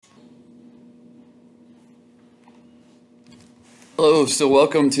Hello, so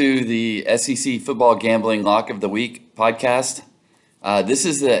welcome to the SEC Football Gambling Lock of the Week podcast. This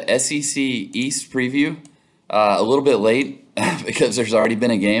is the SEC East preview, a little bit late because there's already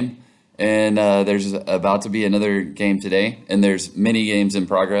been a game, and there's about to be another game today, and there's many games in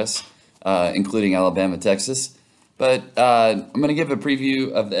progress, including Alabama, Texas. But I'm going to give a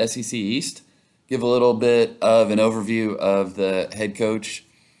preview of the SEC East, give a little bit of an overview of the head coaches,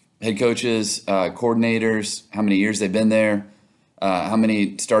 coordinators, how many years they've been there, how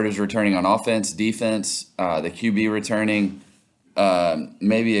many starters returning on offense, defense, the QB returning,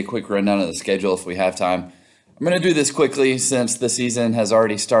 maybe a quick rundown of the schedule if we have time. I'm going to do this quickly since the season has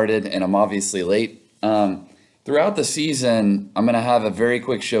already started and I'm obviously late. Throughout the season, I'm going to have a very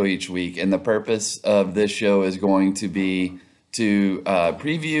quick show each week, and the purpose of this show is going to be to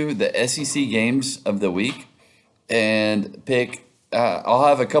preview the SEC games of the week and pick. I'll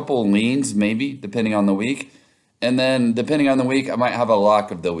have a couple leans, maybe, depending on the week. And then, depending on the week, I might have a lock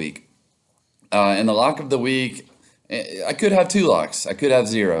of the week. And the lock of the week, I could have two locks. I could have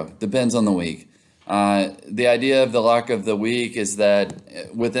zero. Depends on the week. The idea of the lock of the week is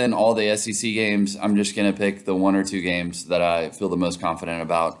that within all the SEC games, I'm just going to pick the one or two games that I feel the most confident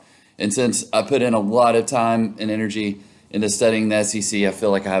about. And since I put in a lot of time and energy into studying the SEC, I feel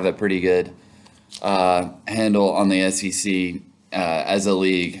like I have a pretty good handle on the SEC as a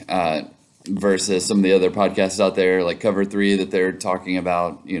league. Versus some of the other podcasts out there like Cover 3 that they're talking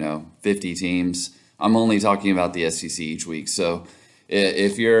about, 50 teams. I'm only talking about the SEC each week. So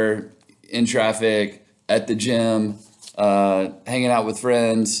if you're in traffic, at the gym, hanging out with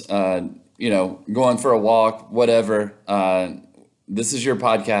friends, going for a walk, whatever, this is your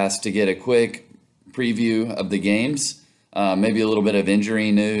podcast to get a quick preview of the games, maybe a little bit of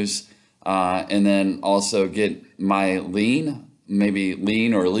injury news, and then also get my maybe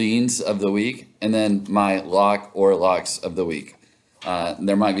lean or leans of the week, and then my lock or locks of the week.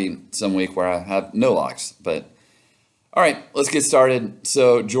 There might be some week where I have no locks, but all right, let's get started.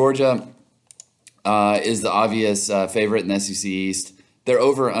 So Georgia is the obvious favorite in the SEC East. Their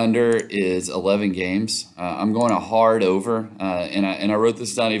over-under is 11 games. I'm going a hard over, and I wrote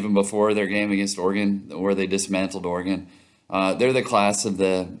this down even before their game against Oregon, where they dismantled Oregon. They're the class of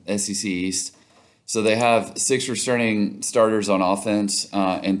the SEC East. So they have 6 returning starters on offense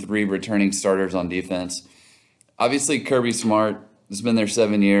and 3 returning starters on defense. Obviously, Kirby Smart has been there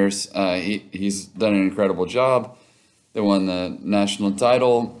 7 years. He's done an incredible job. They won the national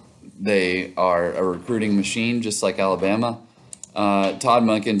title. They are a recruiting machine, just like Alabama. Todd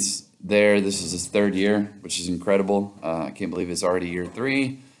Monken's there. This is his 3rd year, which is incredible. I can't believe it's already year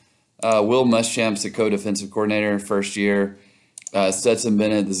 3. Will Muschamp's the co-defensive coordinator, 1st year. Stetson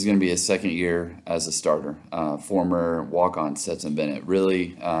Bennett, this is going to be his 2nd year as a starter. Former walk-on Stetson Bennett.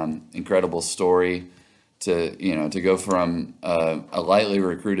 Really incredible story to go from a lightly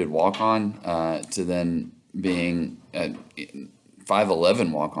recruited walk-on to then being a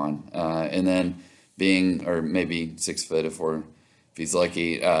 5'11" walk-on, and then being, or maybe 6 foot if he's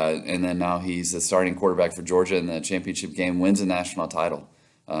lucky, and then now he's the starting quarterback for Georgia in the championship game, wins a national title.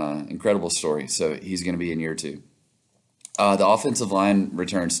 Incredible story. So he's going to be in year 2. The offensive line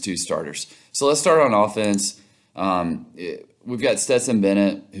returns 2 starters. So let's start on offense. We've got Stetson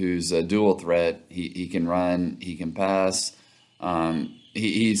Bennett, who's a dual threat. He can run, he can pass. I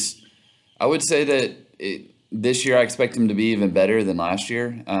would say that this year I expect him to be even better than last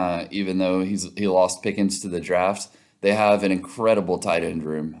year, even though he lost Pickens to the draft. They have an incredible tight end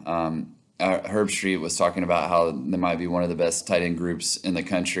room. Herb Street was talking about how they might be one of the best tight end groups in the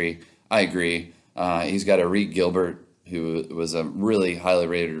country. I agree. He's got Arik Gilbert, who was a really highly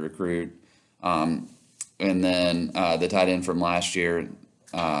rated recruit. And then the tight end from last year,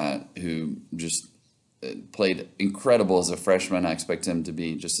 who just played incredible as a freshman. I expect him to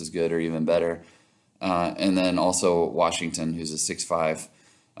be just as good or even better. And then also Washington, who's a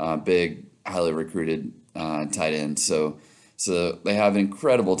 6'5", big, highly recruited tight end. So they have an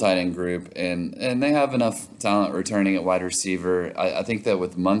incredible tight end group, and they have enough talent returning at wide receiver. I think that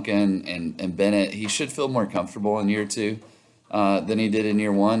with Monken and Bennett, he should feel more comfortable in year 2 than he did in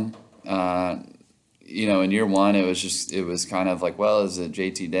year 1. In year 1, it was kind of like, well, is it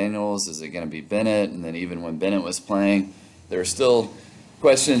JT Daniels? Is it going to be Bennett? And then even when Bennett was playing, there were still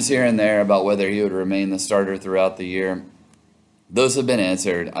questions here and there about whether he would remain the starter throughout the year. Those have been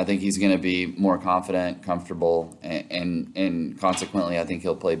answered. I think he's going to be more confident, comfortable, and consequently, I think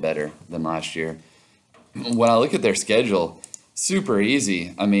he'll play better than last year. When I look at their schedule, super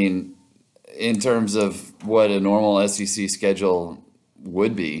easy. I mean, in terms of what a normal SEC schedule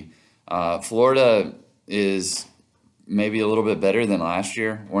would be, Florida is maybe a little bit better than last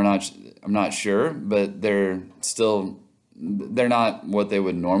year. I'm not sure, but they're still they're not what they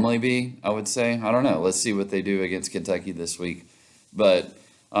would normally be, I would say. I don't know. Let's see what they do against Kentucky this week. But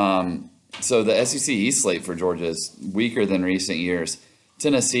so the SEC East slate for Georgia is weaker than recent years.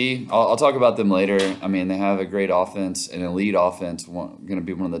 Tennessee, I'll talk about them later. I mean, they have a great offense, an elite offense, going to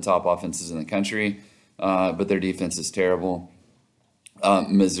be one of the top offenses in the country, but their defense is terrible.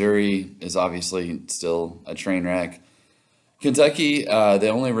 Missouri is obviously still a train wreck. Kentucky, they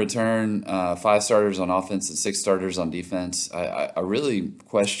only return 5 starters on offense and 6 starters on defense. I really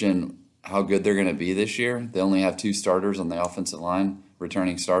question how good they're going to be this year. They only have 2 starters on the offensive line,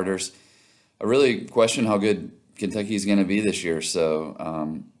 returning starters. I really question how good Kentucky's going to be this year. So,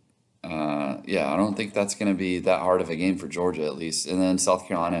 yeah, I don't think that's going to be that hard of a game for Georgia, at least. And then South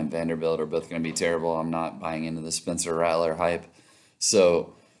Carolina and Vanderbilt are both going to be terrible. I'm not buying into the Spencer Rattler hype.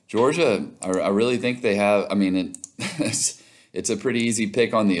 So, Georgia, I really think they have. I mean, it's a pretty easy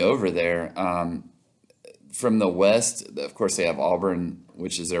pick on the over there. From the West, of course, they have Auburn,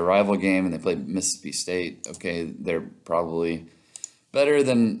 which is their rival game, and they played Mississippi State. Okay, they're probably better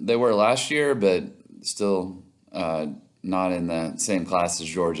than they were last year, but still not in the same class as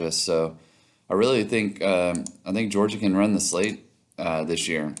Georgia. So I really think Georgia can run the slate this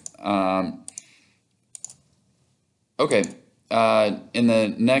year. Okay, in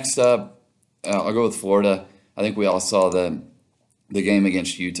the next up, I'll go with Florida. I think we all saw the game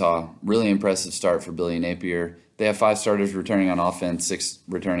against Utah. Really impressive start for Billy Napier. They have 5 starters returning on offense, 6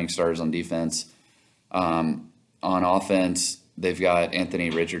 returning starters on defense. On offense, they've got Anthony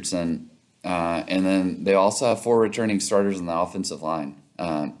Richardson, and then they also have 4 returning starters on the offensive line.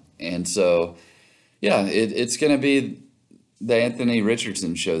 And so, yeah, it's going to be the Anthony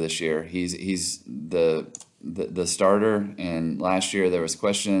Richardson show this year. He's the starter, and last year there was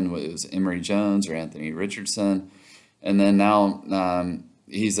question it was Emory Jones or Anthony Richardson, and then now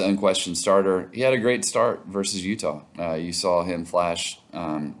he's the unquestioned starter. He had a great start versus Utah. You saw him flash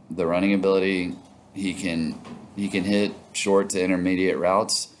the running ability. He can hit short to intermediate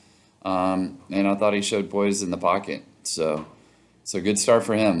routes, and I thought he showed poise in the pocket. So good start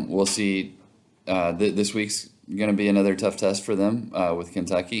for him. We'll see. This week's going to be another tough test for them with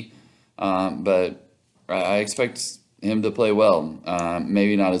Kentucky, but I expect him to play well.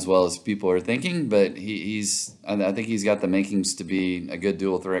 Maybe not as well as people are thinking, but I think he's got the makings to be a good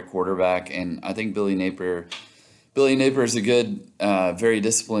dual threat quarterback, and I think Billy Napier is a good, very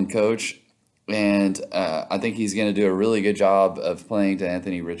disciplined coach. And I think he's going to do a really good job of playing to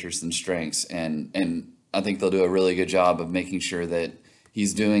Anthony Richardson's strengths, and I think they'll do a really good job of making sure that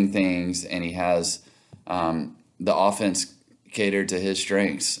he's doing things and he has the offense catered to his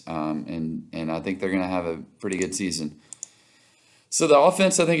strengths, and I think they're going to have a pretty good season. So the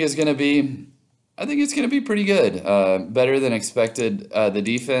offense, I think it's going to be pretty good, better than expected. The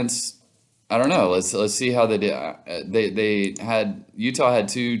defense, I don't know. Let's see how they did. Utah had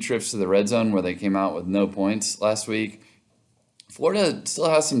 2 trips to the red zone where they came out with no points last week. Florida still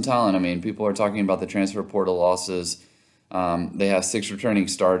has some talent. I mean, people are talking about the transfer portal losses. They have 6 returning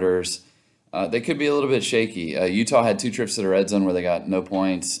starters. They could be a little bit shaky. Utah had 2 trips to the red zone where they got no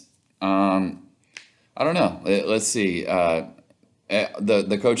points. I don't know. Let's see.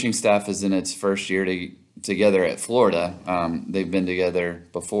 The coaching staff is in its first year together at Florida. They've been together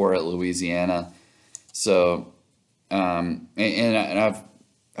before at Louisiana. So, and I've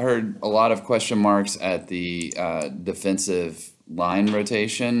heard a lot of question marks at the defensive line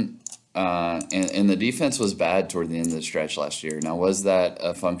rotation. And the defense was bad toward the end of the stretch last year. Now, was that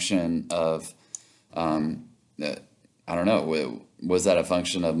a function of, I don't know, was that a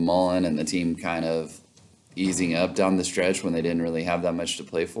function of Mullen and the team kind of easing up down the stretch when they didn't really have that much to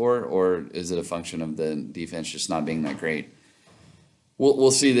play for? Or is it a function of the defense just not being that great?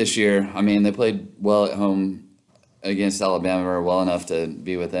 We'll see this year. I mean, they played well at home against Alabama, or well enough to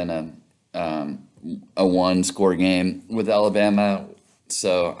be within a 1-score game with Alabama.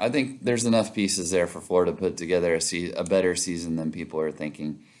 So I think there's enough pieces there for Florida to put together a better season than people are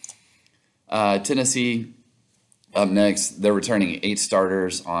thinking. Tennessee up next. They're returning 8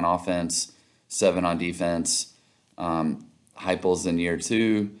 starters on offense, 7 on defense. Heupel's in year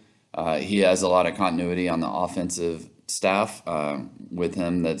 2. He has a lot of continuity on the offensive staff with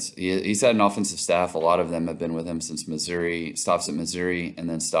him. He's had an offensive staff. A lot of them have been with him since Missouri. Stops at Missouri and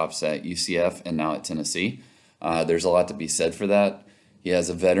then stops at UCF and now at Tennessee. There's a lot to be said for that. He has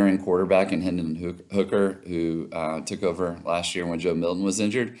a veteran quarterback in Hendon Hooker who took over last year when Joe Milton was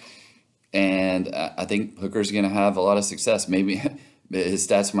injured. And I think Hooker's going to have a lot of success. Maybe his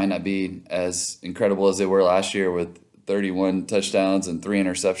stats might not be as incredible as they were last year with 31 touchdowns and 3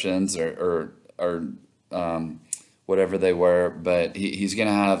 interceptions or whatever they were. But he's going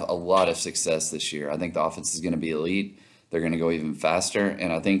to have a lot of success this year. I think the offense is going to be elite. they're going to go even faster.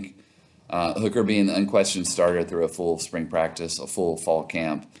 And I think Hooker being the unquestioned starter through a full spring practice, a full fall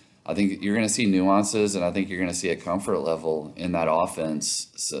camp, I think you're going to see nuances, and I think you're going to see a comfort level in that offense.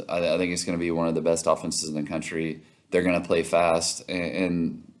 So I think it's going to be one of the best offenses in the country. They're going to play fast,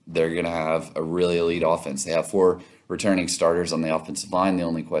 and they're going to have a really elite offense. They have 4 returning starters on the offensive line. The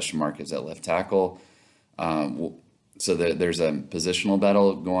only question mark is at left tackle. So there's a positional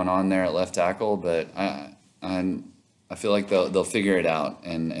battle going on there at left tackle, but I feel like they'll figure it out,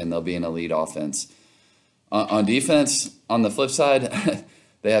 and they'll be an elite offense. On defense, on the flip side,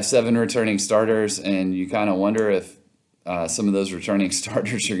 they have 7 returning starters, and you kind of wonder if some of those returning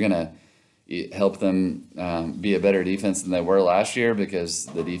starters are going to help them be a better defense than they were last year, because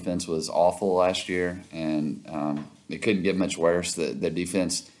the defense was awful last year, and it couldn't get much worse. The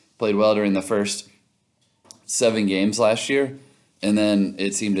defense played well during the first 7 games last year, and then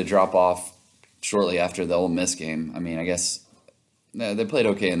it seemed to drop off shortly after the Ole Miss game. I mean, I guess they played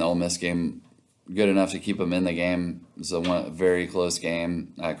okay in the Ole Miss game, good enough to keep them in the game. It was a very close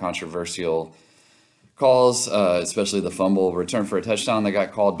game, controversial calls, especially the fumble return for a touchdown that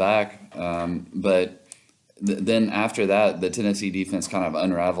got called back. But then after that, the Tennessee defense kind of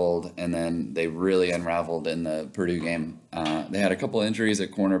unraveled, and then they really unraveled in the Purdue game. They had a couple injuries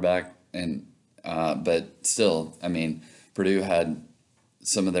at cornerback, and but still, I mean, Purdue had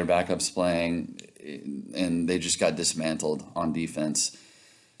some of their backups playing, and they just got dismantled on defense.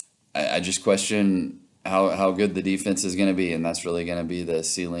 I just question how good the defense is going to be, and that's really going to be the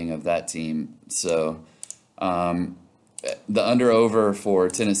ceiling of that team. So the under-over for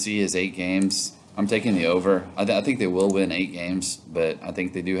Tennessee is 8 games. I'm taking the over. I think they will win 8 games, but I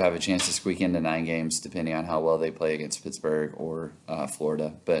think they do have a chance to squeak into 9 games depending on how well they play against Pittsburgh or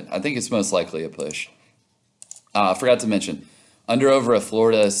Florida. But I think it's most likely a push. I forgot to mention, under-over at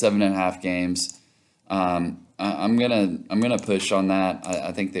Florida, 7.5 games. I'm gonna push on that.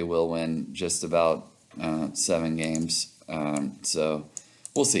 I think they will win just about 7 games. So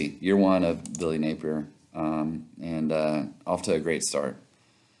we'll see. Year 1 of Billy Napier, and off to a great start.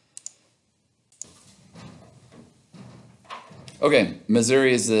 Okay,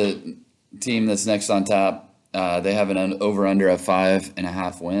 Missouri is the team that's next on tap. They have an over/under of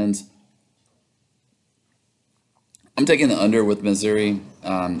 5.5 wins. I'm taking the under with Missouri.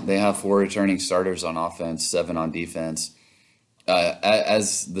 They have 4 returning starters on offense, 7 on defense.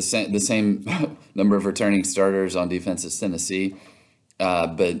 As the same number of returning starters on defense as Tennessee,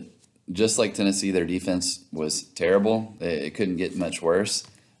 but just like Tennessee, their defense was terrible. It couldn't get much worse,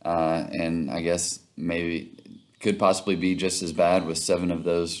 and I guess maybe could possibly be just as bad with 7 of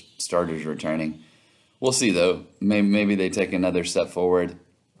those starters returning. We'll see, though. Maybe they take another step forward.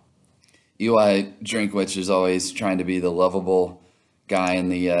 Eli Drinkwitz is always trying to be the lovable guy in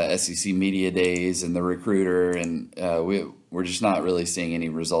the SEC media days and the recruiter, and we're just not really seeing any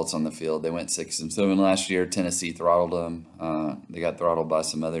results on the field. They went 6-7 last year. Tennessee throttled them. They got throttled by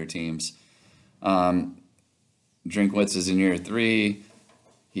some other teams. Drinkwitz is in year 3.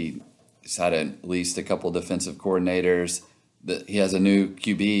 He's had at least a couple defensive coordinators. He has a new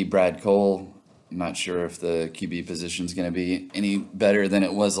QB, Brad Cole. I'm not sure if the QB position is going to be any better than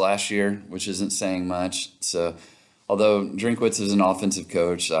it was last year, which isn't saying much. So, although Drinkwitz is an offensive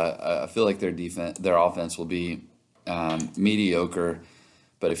coach, I feel like their offense will be mediocre.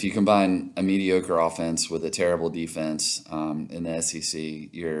 But if you combine a mediocre offense with a terrible defense in the SEC,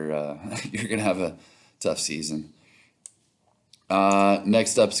 you're going to have a tough season.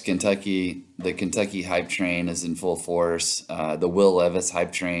 Next up is Kentucky. The Kentucky hype train is in full force. The Will Levis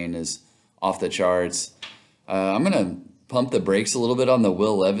hype train is off the charts. I'm going to pump the brakes a little bit on the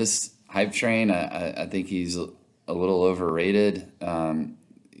Will Levis hype train. I think he's a little overrated.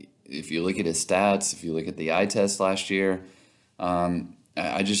 If you look at his stats, if you look at the eye test last year,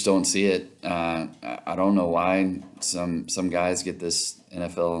 I just don't see it. I don't know why some guys get this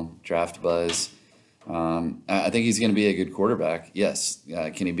NFL draft buzz. I think he's going to be a good quarterback. Yes.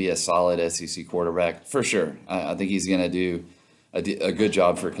 Can he be a solid SEC quarterback? For sure. I think he's going to do a good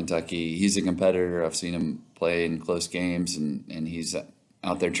job for Kentucky. He's a competitor. I've seen him play in close games, and he's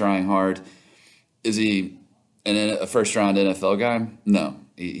out there trying hard. Is he a first-round NFL guy? No,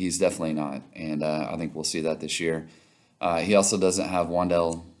 he's definitely not, and I think we'll see that this year. He also doesn't have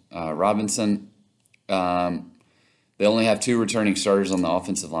Wan'Dale Robinson. They only have 2 returning starters on the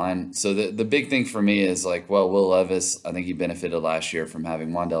offensive line. So the big thing for me is Will Levis, I think he benefited last year from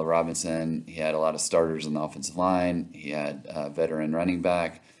having Wan'Dale Robinson. He had a lot of starters on the offensive line. He had a veteran running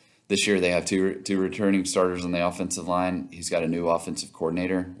back. This year they have two returning starters on the offensive line. He's got a new offensive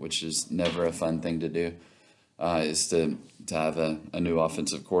coordinator, which is never a fun thing to do, is to have a new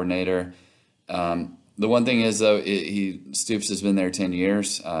offensive coordinator. The one thing is though, Stoops has been there 10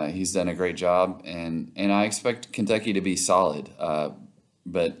 years. He's done a great job, and I expect Kentucky to be solid.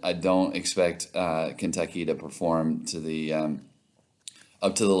 But I don't expect Kentucky to perform to the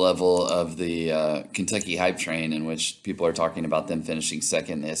up to the level of the Kentucky hype train, in which people are talking about them finishing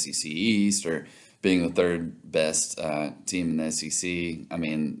second in the SEC East or being the third best team in the SEC. I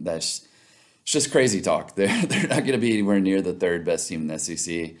mean, it's just crazy talk. They're not going to be anywhere near the third best team in the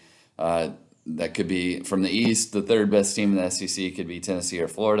SEC. That could be from the East. The third best team in the SEC could be Tennessee or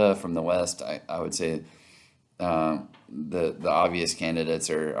Florida. From the West, I would say the obvious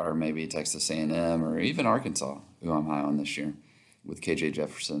candidates are maybe Texas A&M or even Arkansas, who I'm high on this year with KJ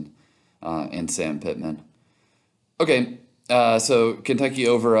Jefferson and Sam Pittman. Okay, so Kentucky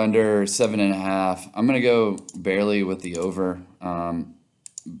over under 7.5. I'm gonna go barely with the over,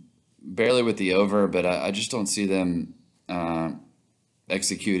 but I just don't see them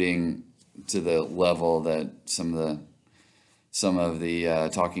executing to the level that some of the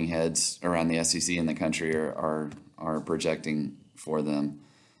talking heads around the SEC and the country are projecting for them,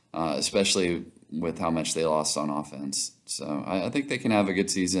 especially with how much they lost on offense. So I think they can have a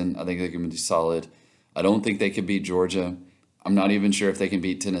good season. I think they can be solid. I don't think they could beat Georgia. I'm not even sure if they can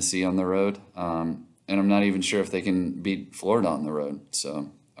beat Tennessee on the road, and I'm not even sure if they can beat Florida on the road.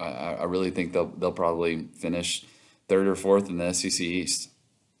 So I really think they'll probably finish third or fourth in the SEC East.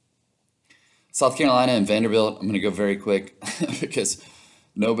 South Carolina and Vanderbilt, I'm going to go very quick because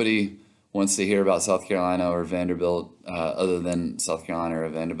nobody wants to hear about South Carolina or Vanderbilt other than South Carolina or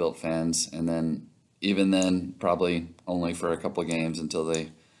Vanderbilt fans. And then even then, probably only for a couple of games until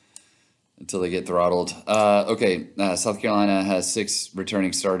they get throttled. South Carolina has 6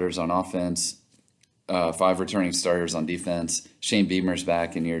 returning starters on offense, 5 returning starters on defense. Shane Beamer's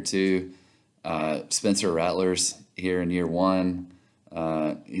back in year 2. Spencer Rattler's here in year 1.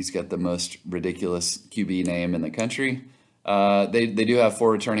 He's got the most ridiculous QB name in the country. They do have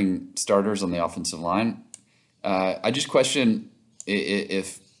 4 returning starters on the offensive line. I just question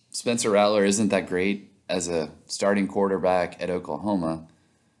if Spencer Rattler isn't that great as a starting quarterback at Oklahoma.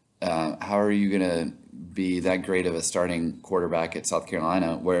 How are you going to be that great of a starting quarterback at South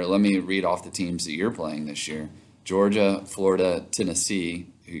Carolina, where, let me read off the teams that you're playing this year: Georgia, Florida, Tennessee,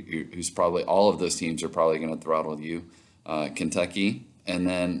 who's probably, all of those teams are probably going to throttle you, Kentucky, and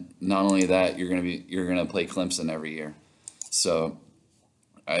then not only that, you're going to play Clemson every year. So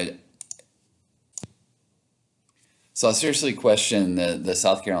I seriously question the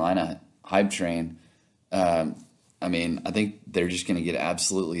South Carolina hype train. I mean, I think they're just going to get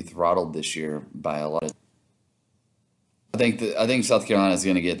absolutely throttled this year by a lot of. I think South Carolina is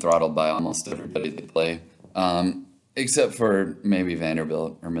going to get throttled by almost everybody they play, except for maybe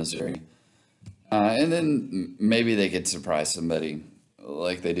Vanderbilt or Missouri, and then maybe they could surprise somebody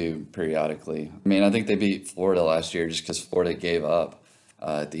like they do periodically. I mean, I think they beat Florida last year just because Florida gave up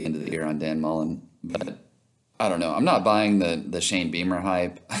at the end of the year on Dan Mullen. But I don't know. I'm not buying the Shane Beamer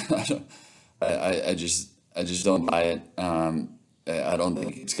hype. I just don't buy it. I don't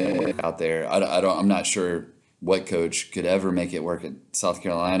think it's going to get out there. I'm not sure what coach could ever make it work at South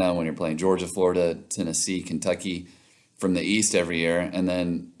Carolina when you're playing Georgia, Florida, Tennessee, Kentucky from the East every year, and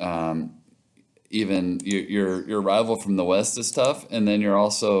then even your rival from the West is tough, and then you're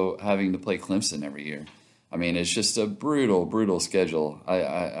also having to play Clemson every year. I mean, it's just a brutal schedule.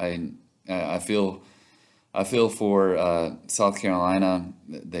 I feel for South Carolina.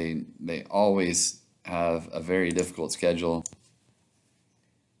 They always have a very difficult schedule.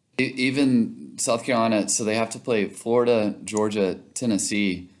 Even South Carolina, so they have to play Florida, Georgia,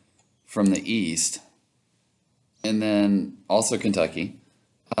 Tennessee from the East, and then also Kentucky.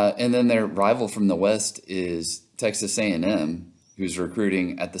 And then their rival from the West is Texas A&M, who's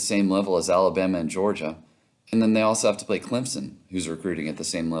recruiting at the same level as Alabama and Georgia. And then they also have to play Clemson, who's recruiting at the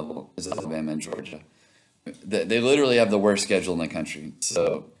same level as Alabama and Georgia. They literally have the worst schedule in the country.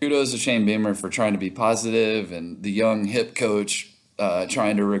 So kudos to Shane Beamer for trying to be positive, and the young hip coach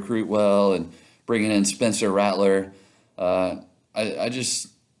trying to recruit well and bringing in Spencer Rattler. It's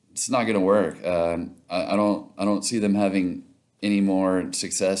not going to work. I don't see them having any more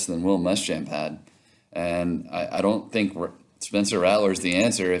success than Will Muschamp had, and I don't think Spencer Rattler is the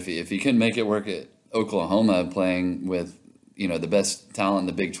answer. If he couldn't make it work at Oklahoma, playing with the best talent in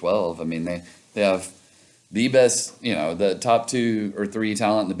the Big 12. I mean, they have the best, the top 2 or 3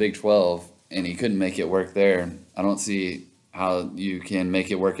 talent in the Big 12, and he couldn't make it work there. I don't see how you can make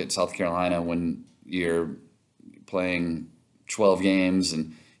it work at South Carolina when you're playing 12 games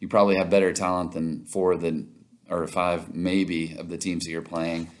and you probably have better talent than 4 or 5 maybe of the teams that you're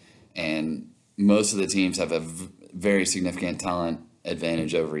playing, and most of the teams have a very significant talent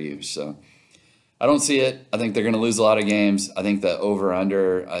advantage over you. So I don't see it. I think they're going to lose a lot of games. I think the over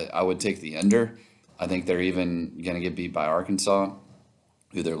under, I would take the under. I think they're even going to get beat by Arkansas,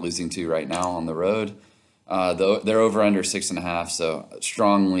 who they're losing to right now on the road. Though they're over under 6.5, so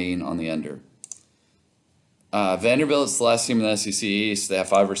strong lean on the under. Vanderbilt's the last team in the SEC East. They have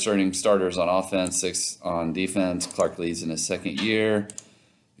 5 returning starters on offense, 6 on defense. Clark Lea's in his second year.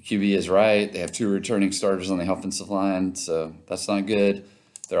 The QB is right. They have 2 returning starters on the offensive line, so that's not good.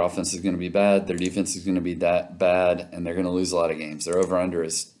 Their offense is going to be bad. Their defense is going to be that bad, and they're going to lose a lot of games. Their over under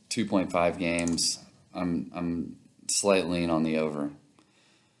is 2.5 games. I'm slight lean on the over.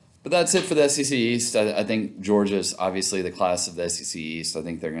 But that's it for the SEC East. I think Georgia's obviously the class of the SEC East. I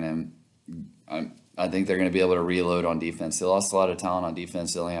think they're going to. I think they're going to be able to reload on defense. They lost a lot of talent on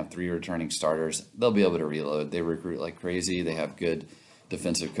defense. They only have 3 returning starters. They'll be able to reload. They recruit like crazy. They have good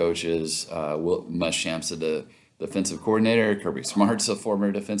defensive coaches. Muschamp's the defensive coordinator. Kirby Smart's a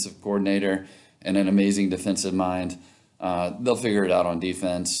former defensive coordinator and an amazing defensive mind. They'll figure it out on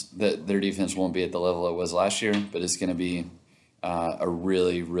defense. Their defense won't be at the level it was last year, but it's going to be a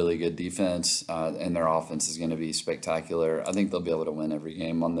really, really good defense, and their offense is going to be spectacular. I think they'll be able to win every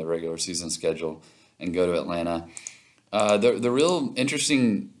game on the regular season schedule and go to Atlanta. The real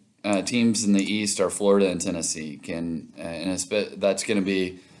interesting teams in the East are Florida and Tennessee. That's going to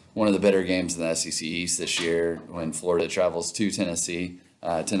be one of the better games in the SEC East this year when Florida travels to Tennessee.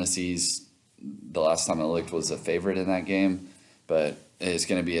 Tennessee's, the last time I looked, was a favorite in that game, but it's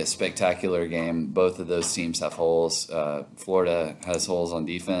going to be a spectacular game. Both of those teams have holes. Florida has holes on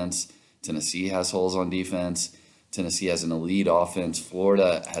defense. Tennessee has holes on defense. Tennessee has an elite offense.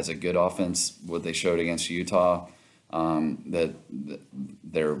 Florida has a good offense, what they showed against Utah, that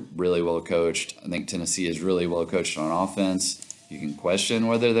they're really well coached. I think Tennessee is really well coached on offense. You can question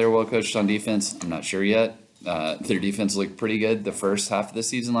whether they're well coached on defense. I'm not sure yet. Their defense looked pretty good the first half of the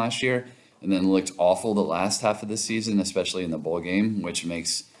season last year, and then looked awful the last half of the season, especially in the bowl game, which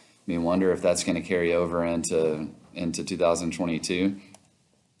makes me wonder if that's going to carry over into 2022.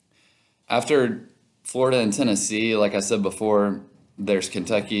 After Florida and Tennessee, like I said before, there's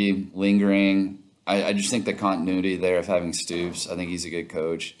Kentucky lingering. I just think the continuity there of having Stoops, I think he's a good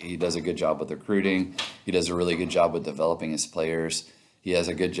coach. He does a good job with recruiting. He does a really good job with developing his players. He does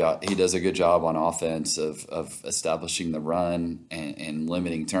a good job on offense of establishing the run and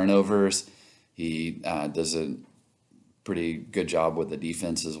limiting turnovers. He does a pretty good job with the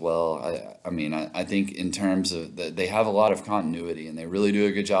defense as well. I think in terms of they have a lot of continuity, and they really do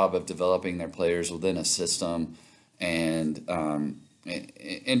a good job of developing their players within a system and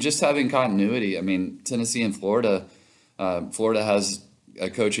just having continuity. I mean, Tennessee and Florida, Florida has a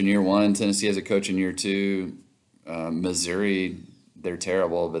coach in year 1. Tennessee has a coach in year 2. Missouri, they're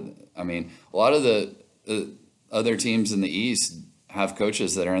terrible, but I mean, a lot of the other teams in the East have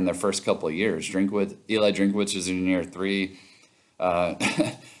coaches that are in their first couple of years. Eli Drinkwitz is in year 3.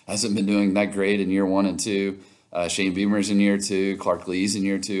 Hasn't been doing that great in year 1 and 2. Shane Beamer's in year 2. Clark Lea's in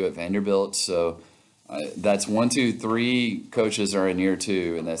year 2 at Vanderbilt. So that's 1, 2, 3 coaches are in year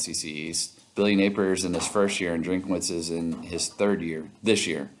 2 in the SEC East. Billy Napier's in his first year, and Drinkwitz is in his 3rd year this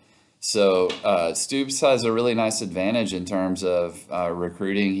year. So Stoops has a really nice advantage in terms of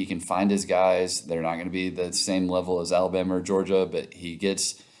recruiting. He can find his guys. They're not going to be the same level as Alabama or Georgia, but he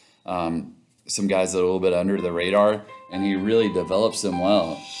gets some guys that are a little bit under the radar, and he really develops them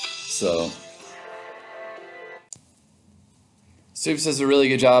well. So Stoops does a really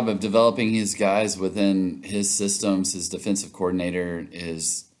good job of developing his guys within his systems. His defensive coordinator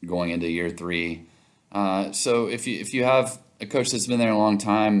is going into year 3. So if you have a coach that's been there a long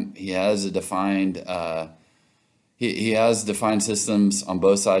time, he has a defined he has defined systems on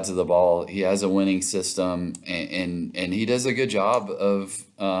both sides of the ball. He has a winning system, and he does a good job of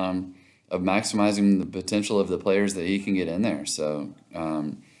maximizing the potential of the players that he can get in there. So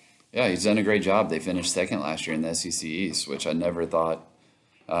yeah, he's done a great job. They finished 2nd last year in the SEC East, which I never thought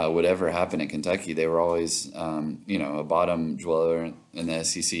would ever happen at Kentucky. They were always a bottom dweller in the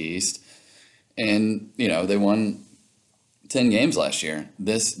SEC East, and they won 10 games last year.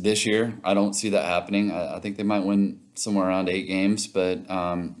 This year, I don't see that happening. I think they might win somewhere around 8 games, but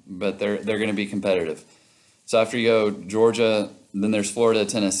they're going to be competitive. So after you go Georgia, then there's Florida,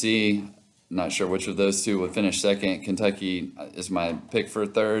 Tennessee. Not sure which of those 2 would finish 2nd. Kentucky is my pick for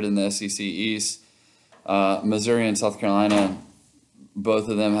 3rd in the SEC East. Missouri and South Carolina, both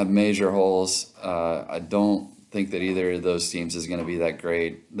of them have major holes. I don't think that either of those teams is going to be that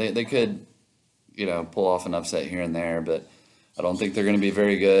great. They could, pull off an upset here and there, but I don't think they're going to be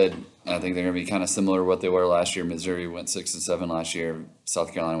very good. I think they're going to be kind of similar to what they were last year. Missouri went 6-7 last year.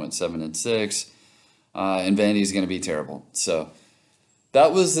 South Carolina went 7-6. And Vandy's going to be terrible. So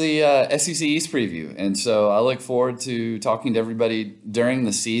That was the SEC East preview, and so I look forward to talking to everybody during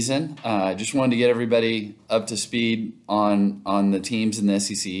the season. I just wanted to get everybody up to speed on the teams in the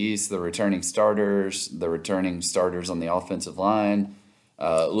SEC East, the returning starters on the offensive line,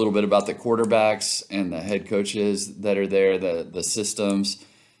 a little bit about the quarterbacks and the head coaches that are there, the systems,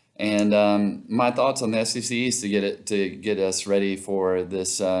 and my thoughts on the SEC East to get us ready for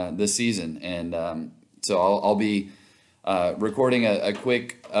this season. And so I'll be recording a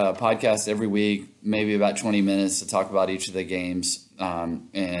quick podcast every week, maybe about 20 minutes to talk about each of the games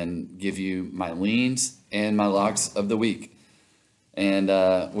and give you my leans and my locks of the week. And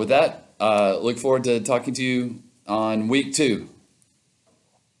with that, look forward to talking to you on week 2.